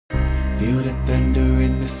Feel the thunder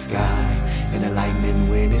in the sky, and the lightning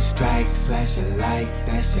when it strikes. Flash a light,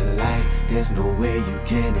 that's your light. There's no way you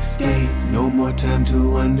can escape. No more time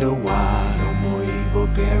to wonder why. No more evil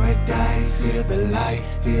paradise. Feel the light,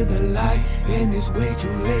 and it's way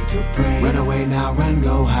too late to pray. Run away now, run,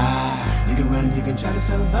 go high. You can run, you can try to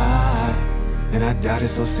survive, and I doubt it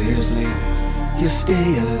so seriously. You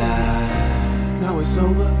stay alive. Now it's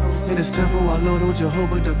over, and it's time for our Lord, oh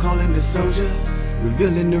Jehovah, to call in the soldier,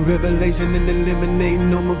 revealing the revelation and eliminating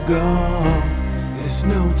no more God. And it's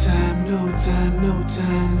no time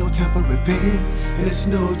for repenting. And it's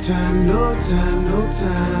no time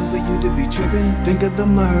for you to be tripping. Think of the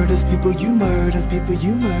murders, people you murdered.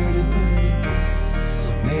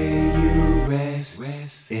 So may you rest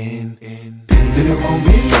in pain. Then it won't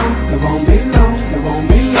be long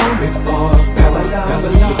before Babylon, the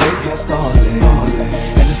great has fallen,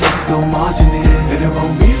 and the saints go marching in. Then it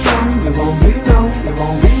won't be long before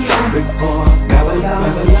Babylon,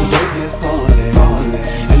 the great has fallen, and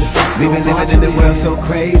the saints go marching in. We've been living in the world so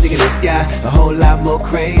crazy, in the sky a whole lot more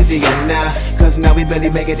crazier now. Cause now we barely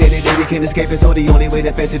make it day to day, we can't escape it. So the only way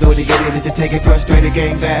to face it or to get it is to take it frustrated,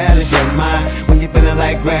 gain balance your mind. When you're feeling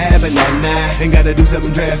like grabbing that knife, ain't gotta do something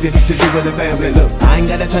drastic to do with the family. Look, I ain't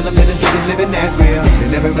gotta tell them that this nigga's living that real. They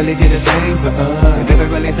never really did a thing for us. They never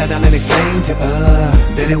really sat down and explained to us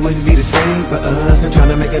that it wouldn't be the same for us. And trying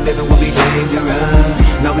to make a living would be dangerous.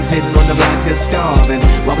 Now we sitting on the block just starving,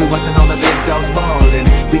 while we watching all the big dogs ballin'.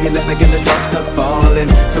 We get left back in the dark, stuck falling.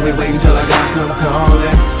 So we wait until our God come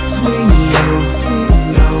calling. Sweet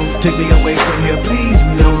no, take me away from here, please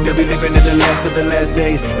no. They'll be living in the last of the last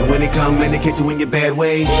days, and when they come in, they catch you in your bad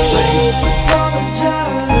ways. Too late to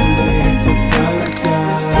apologize.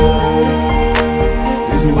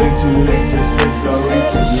 It's way too late to say sorry.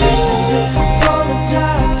 Too late to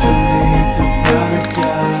apologize. Too late to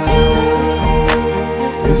apologize.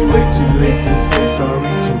 It's way too late to say sorry.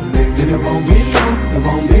 Too late. Then it won't be long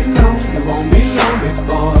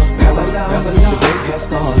before Babylon, the great has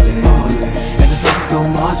fallen, and the saints go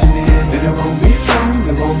marching in. Then it won't be long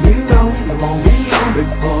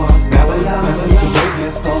before Babylon, the great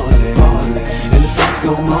has fallen, and the saints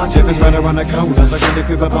go marching in. It's right around the corner, so can to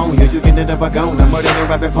creep up on you. You can end up a goner, murdering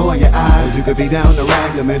right before your eyes. You could be down the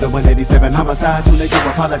rag, the middle 187 homicide. Too late to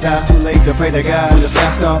apologize, too late to pray to God when the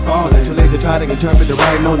sky start falling. Too late to try to interpret the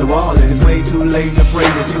writing on the wall, and it's way too late to pray.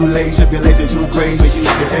 And too late, tribulation too great for you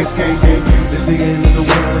to escape. It's the end of the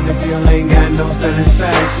world, and they still ain't got no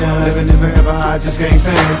satisfaction. Living never ever high, just can't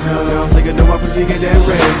phantom. So you know I push you get that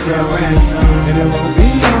ransom. And it won't be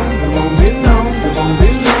long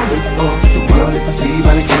before the world is deceived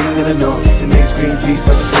by the king of the north, and they scream peace,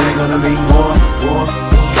 but it's really gonna mean war.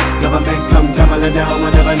 Government come tumbling down,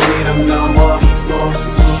 we'll never need them no more.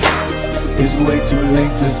 It's way too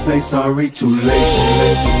late to say sorry. Too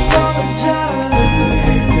late to apologize.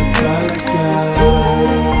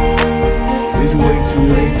 It's way too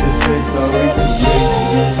late to say sorry. Too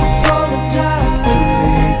late to apologize.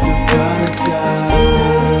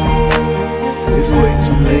 It's way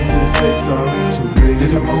too late to say sorry.